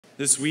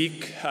This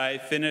week, I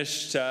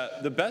finished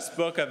the best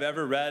book I've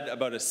ever read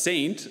about a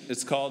saint.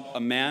 It's called A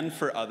Man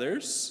for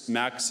Others,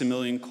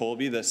 Maximilian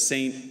Kolbe, the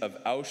saint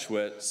of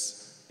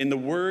Auschwitz. In the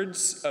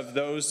words of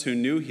those who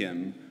knew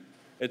him,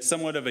 it's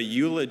somewhat of a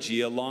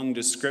eulogy, a long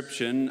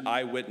description,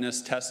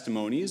 eyewitness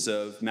testimonies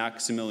of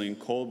Maximilian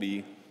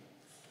Kolbe.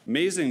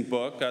 Amazing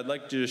book. I'd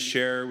like to just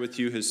share with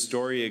you his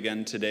story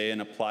again today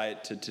and apply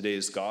it to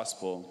today's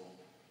gospel.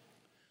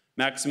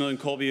 Maximilian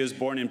Kolbe was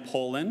born in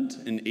Poland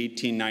in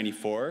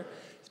 1894.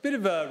 A bit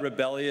of a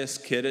rebellious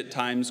kid at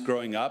times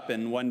growing up,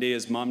 and one day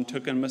his mom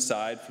took him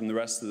aside from the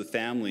rest of the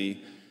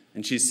family,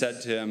 and she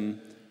said to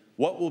him,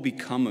 "What will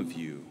become of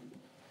you?"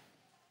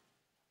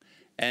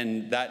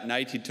 And that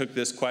night he took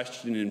this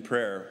question in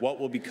prayer, "What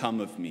will become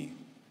of me?"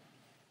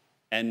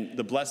 And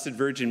the Blessed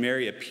Virgin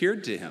Mary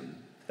appeared to him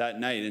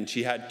that night, and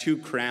she had two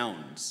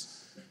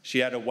crowns. She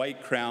had a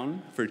white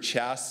crown for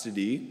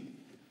chastity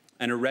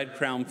and a red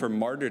crown for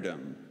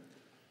martyrdom.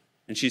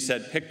 And she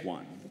said, "Pick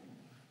one."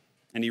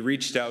 And he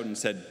reached out and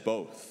said,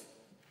 "Both."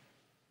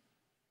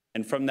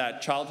 And from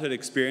that childhood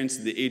experience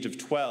at the age of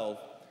 12,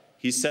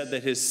 he said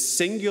that his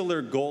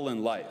singular goal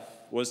in life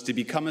was to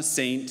become a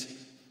saint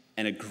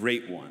and a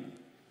great one.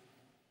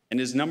 And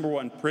his number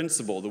one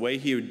principle, the way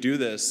he would do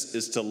this,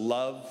 is to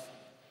love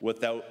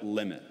without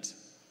limit.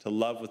 To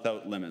love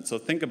without limit. So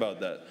think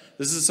about that.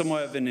 This is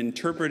somewhat of an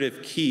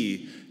interpretive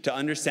key to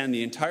understand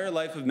the entire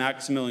life of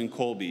Maximilian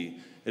Kolbe.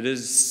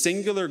 His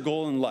singular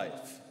goal in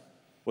life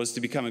was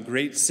to become a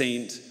great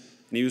saint,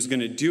 and he was going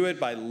to do it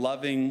by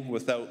loving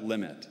without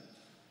limit.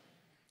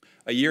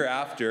 A year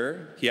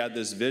after he had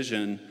this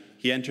vision,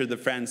 he entered the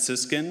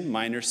Franciscan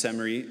minor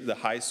seminary, the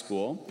high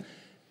school,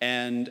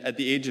 and at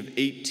the age of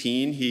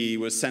 18, he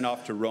was sent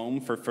off to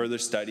Rome for further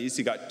studies.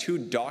 He got 2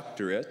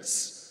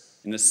 doctorates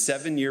in a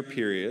 7-year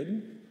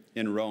period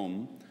in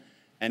Rome,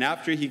 and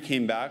after he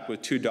came back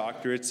with 2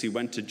 doctorates, he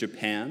went to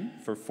Japan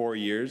for 4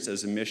 years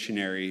as a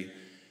missionary,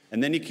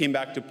 and then he came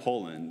back to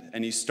Poland,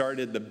 and he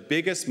started the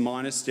biggest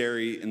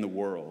monastery in the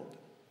world.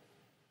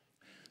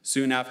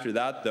 Soon after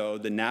that, though,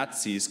 the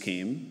Nazis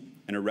came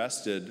and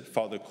arrested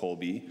Father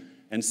Kolbe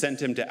and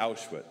sent him to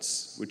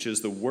Auschwitz, which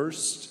is the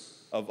worst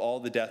of all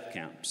the death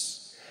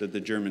camps that the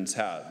Germans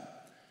had.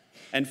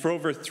 And for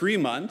over 3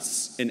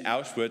 months in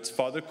Auschwitz,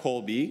 Father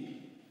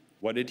Kolbe,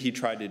 what did he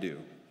try to do?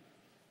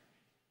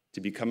 To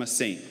become a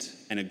saint,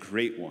 and a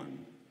great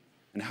one.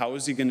 And how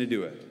was he going to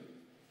do it?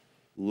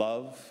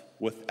 Love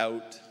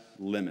without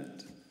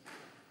limit.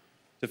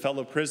 To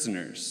fellow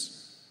prisoners,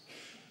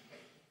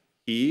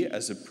 he,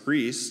 as a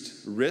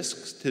priest,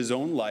 risked his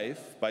own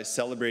life by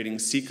celebrating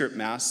secret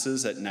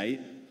masses at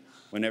night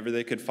whenever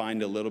they could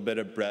find a little bit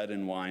of bread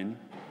and wine.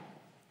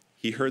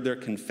 He heard their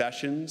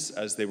confessions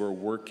as they were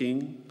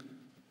working,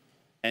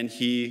 and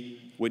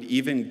he would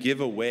even give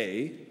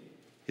away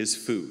his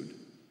food.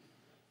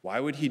 Why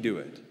would he do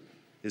it?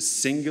 His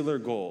singular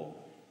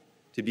goal,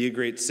 to be a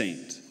great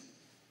saint,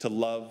 to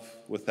love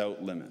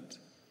without limit.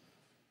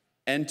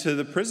 And to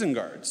the prison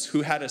guards,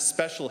 who had a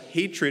special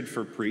hatred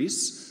for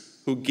priests,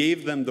 who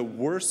gave them the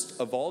worst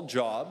of all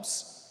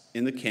jobs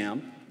in the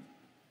camp,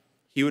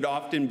 he would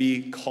often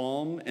be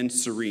calm and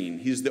serene.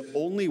 He's the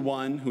only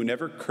one who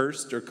never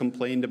cursed or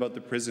complained about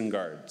the prison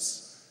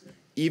guards,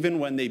 even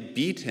when they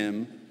beat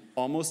him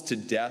almost to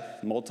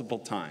death multiple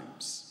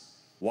times.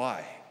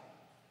 Why?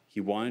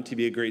 He wanted to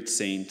be a great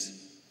saint,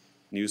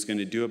 and he was going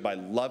to do it by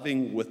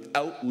loving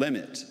without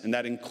limit, and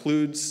that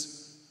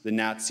includes the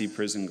Nazi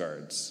prison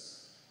guards.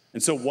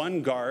 And so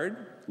one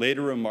guard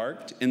later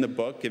remarked in the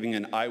book, giving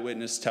an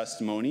eyewitness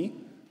testimony,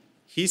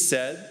 he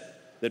said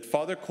that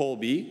Father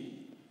Kolbe,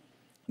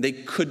 they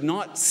could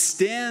not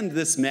stand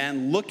this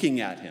man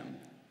looking at him.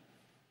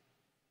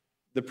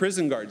 The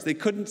prison guards, they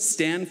couldn't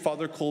stand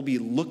Father Kolbe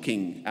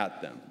looking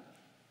at them.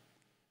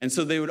 And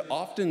so they would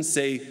often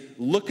say,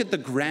 "Look at the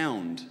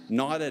ground,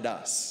 not at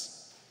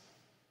us."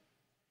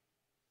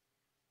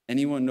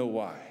 Anyone know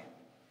why?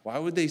 Why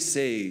would they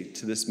say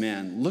to this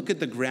man, "Look at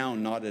the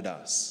ground, not at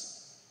us"?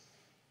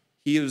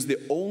 He was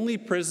the only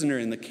prisoner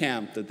in the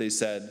camp that they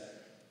said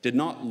did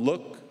not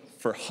look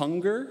for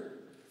hunger,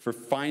 for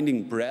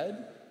finding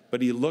bread,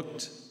 but he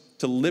looked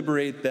to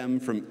liberate them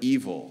from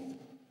evil.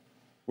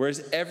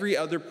 Whereas every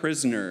other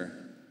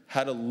prisoner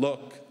had a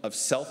look of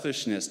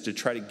selfishness to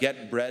try to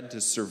get bread to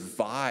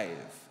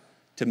survive,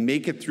 to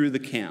make it through the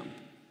camp.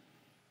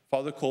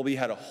 Father Kolbe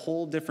had a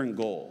whole different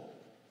goal,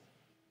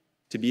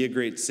 to be a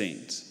great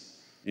saint.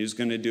 He was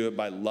going to do it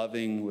by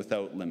loving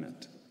without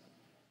limit.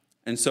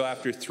 And so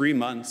after 3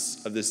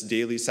 months of this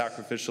daily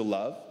sacrificial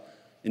love,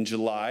 in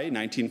July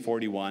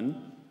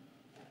 1941,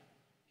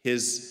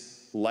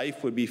 his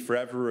life would be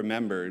forever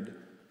remembered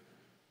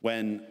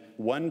when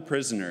one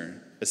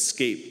prisoner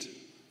escaped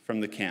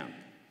from the camp.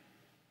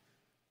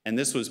 And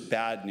this was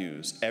bad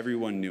news.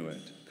 Everyone knew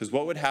it. Because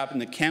what would happen,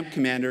 the camp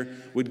commander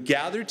would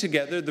gather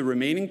together the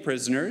remaining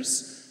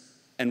prisoners,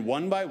 and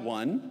one by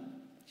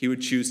one, he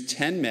would choose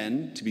 10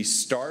 men to be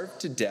starved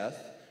to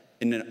death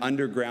in an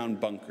underground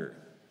bunker.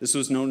 This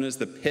was known as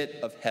the pit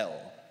of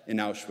hell in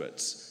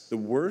Auschwitz, the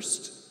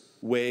worst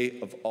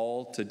way of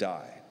all to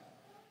die.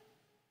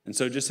 And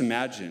so just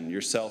imagine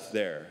yourself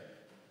there.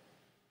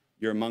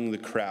 You're among the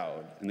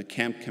crowd, and the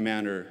camp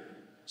commander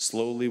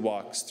slowly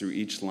walks through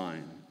each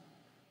line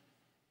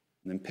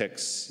and then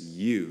picks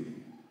you.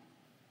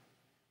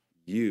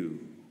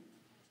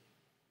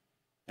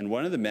 And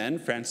one of the men,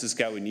 Francis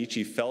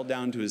Gawinichi, fell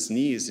down to his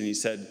knees and he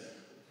said,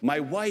 "My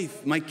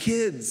wife, my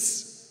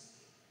kids."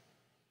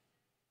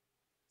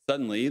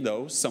 Suddenly,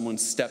 though, someone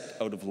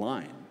stepped out of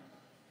line.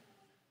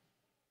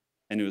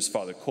 And it was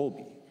Father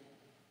Kolbe.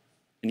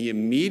 And he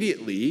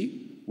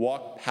immediately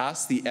walked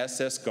past the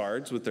SS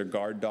guards with their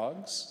guard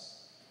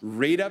dogs,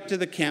 right up to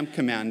the camp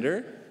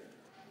commander.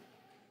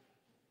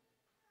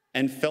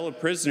 And fellow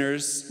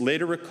prisoners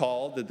later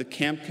recalled that the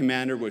camp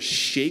commander was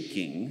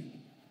shaking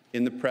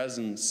in the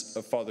presence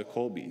of Father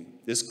Kolbe.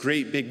 This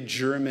great big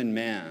German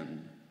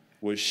man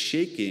was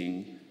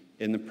shaking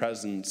in the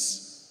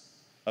presence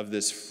of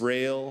this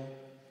frail,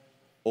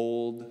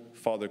 old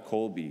Father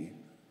Kolbe.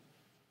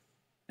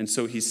 And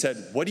so he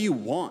said, "What do you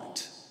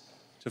want?"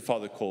 to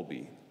Father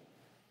Kolbe.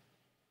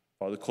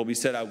 Father Kolbe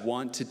said, "I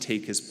want to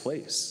take his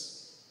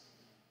place."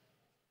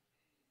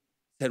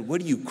 He said,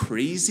 "What are you,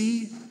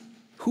 crazy?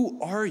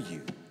 Who are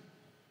you?"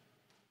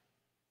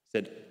 He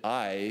said,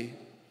 "I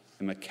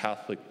am a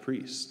Catholic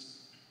priest."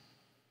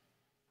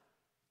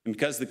 And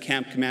because the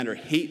camp commander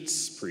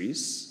hates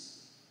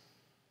priests,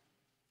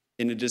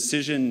 in a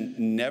decision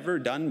never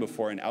done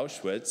before in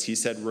Auschwitz, he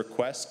said,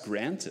 "Request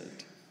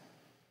granted."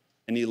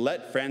 And he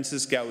let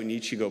Francis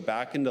Gawinichi go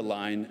back into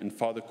line and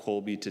Father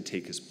Kolbe to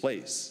take his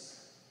place.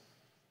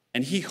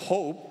 And he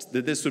hoped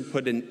that this would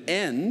put an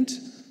end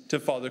to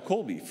Father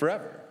Kolbe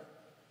forever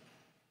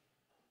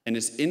and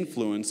his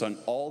influence on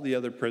all the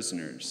other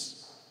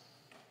prisoners.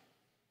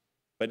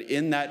 But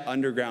in that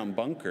underground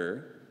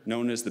bunker,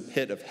 known as the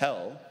pit of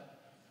hell,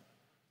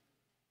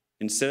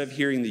 instead of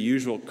hearing the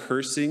usual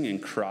cursing and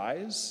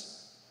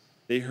cries,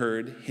 they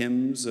heard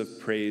hymns of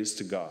praise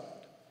to God.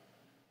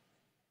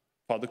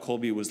 Father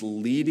Kolbe was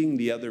leading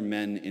the other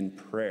men in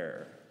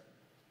prayer.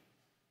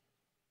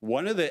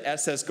 One of the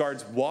SS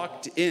guards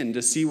walked in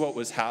to see what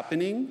was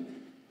happening,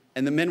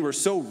 and the men were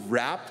so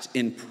wrapped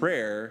in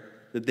prayer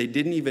that they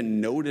didn't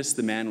even notice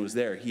the man was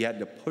there. He had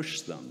to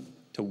push them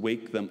to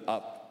wake them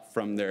up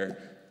from their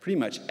pretty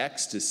much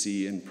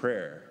ecstasy in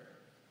prayer.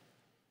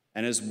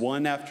 And as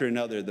one after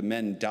another the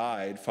men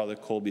died, Father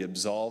Kolbe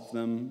absolved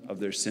them of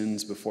their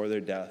sins before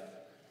their death.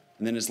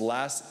 And then his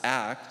last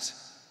act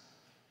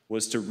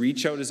was to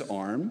reach out his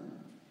arm,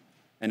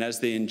 and as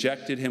they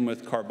injected him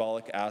with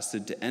carbolic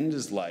acid to end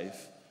his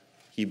life,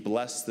 he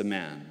blessed the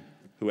man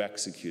who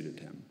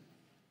executed him.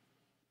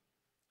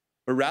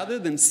 But rather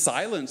than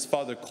silence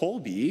Father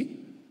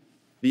Kolbe,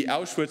 the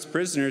Auschwitz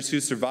prisoners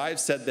who survived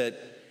said that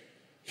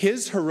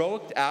his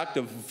heroic act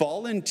of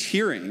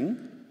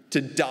volunteering to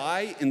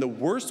die in the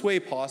worst way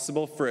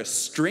possible for a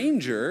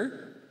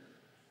stranger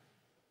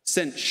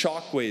sent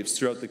shockwaves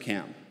throughout the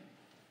camp.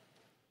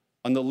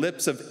 On the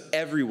lips of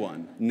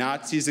everyone,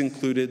 Nazis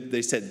included,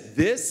 they said,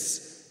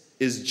 "This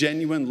is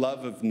genuine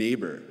love of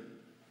neighbor."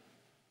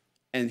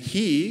 And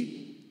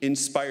he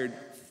inspired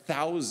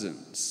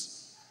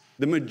thousands.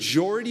 The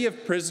majority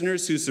of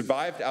prisoners who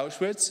survived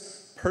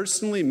Auschwitz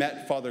personally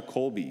met Father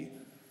Kolbe.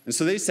 And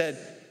so they said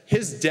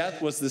his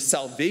death was the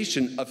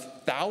salvation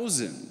of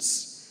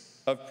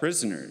thousands of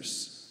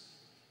prisoners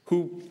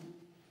who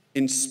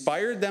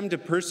inspired them to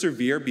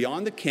persevere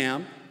beyond the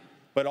camp,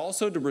 but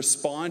also to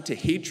respond to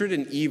hatred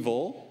and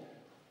evil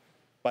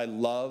by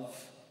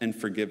love and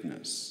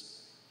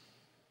forgiveness.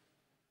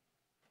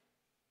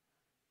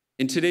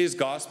 In today's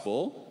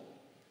gospel,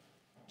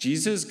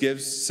 Jesus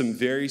gives some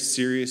very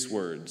serious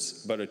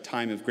words about a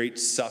time of great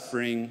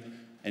suffering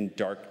and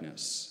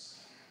darkness.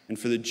 And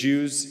for the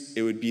Jews,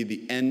 it would be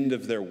the end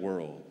of their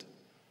world.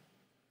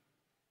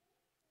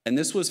 And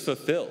this was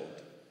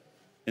fulfilled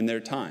in their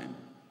time.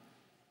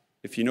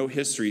 If you know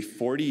history,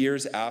 40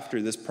 years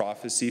after this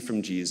prophecy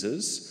from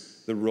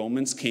Jesus, the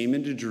Romans came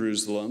into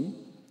Jerusalem,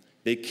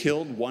 they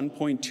killed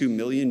 1.2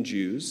 million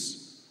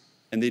Jews,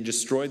 and they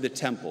destroyed the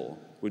temple,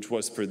 which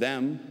was for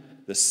them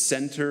the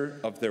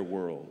center of their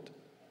world.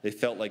 They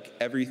felt like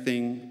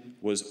everything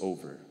was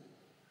over.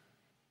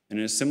 And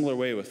in a similar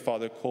way with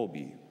Father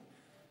Kolbe,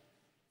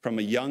 from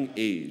a young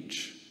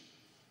age,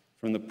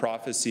 from the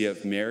prophecy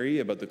of Mary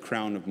about the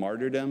crown of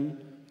martyrdom,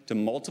 to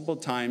multiple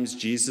times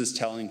Jesus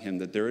telling him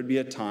that there would be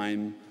a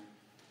time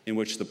in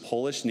which the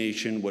Polish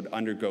nation would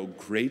undergo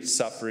great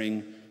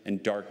suffering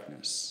and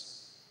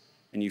darkness.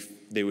 And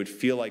they would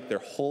feel like their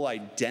whole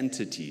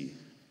identity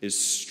is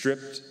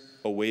stripped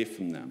away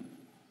from them.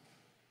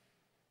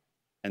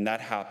 And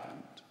that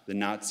happened. The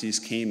Nazis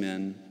came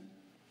in,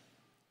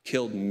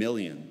 killed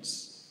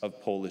millions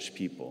of Polish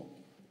people.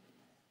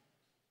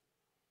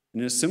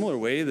 In a similar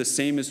way, the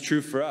same is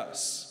true for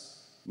us.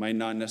 Might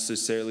not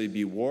necessarily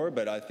be war,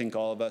 but I think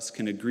all of us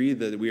can agree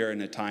that we are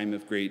in a time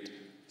of great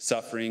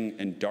suffering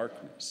and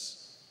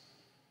darkness.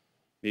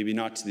 Maybe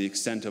not to the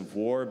extent of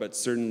war, but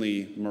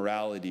certainly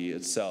morality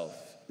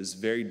itself is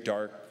very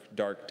dark,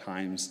 dark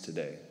times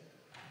today.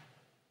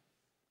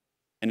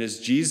 And as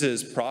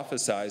Jesus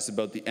prophesies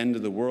about the end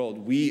of the world,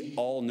 we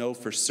all know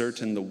for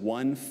certain the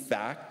one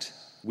fact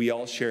we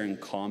all share in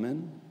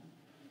common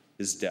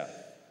is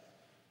death.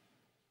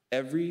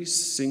 Every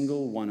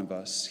single one of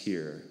us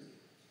here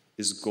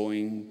is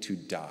going to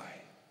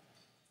die.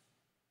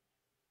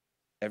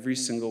 Every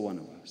single one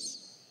of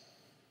us.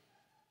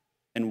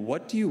 And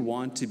what do you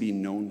want to be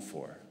known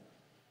for?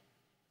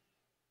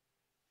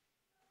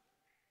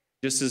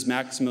 Just as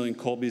Maximilian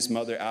Kolbe's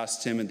mother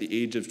asked him at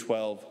the age of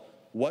 12,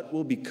 what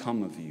will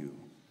become of you?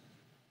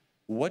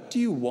 What do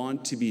you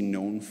want to be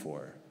known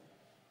for?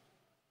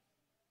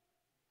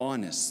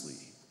 Honestly,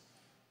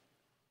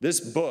 this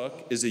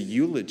book is a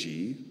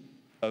eulogy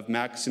of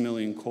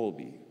Maximilian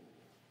Kolbe.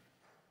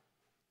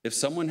 If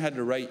someone had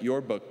to write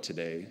your book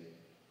today,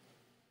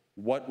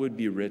 what would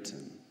be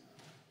written?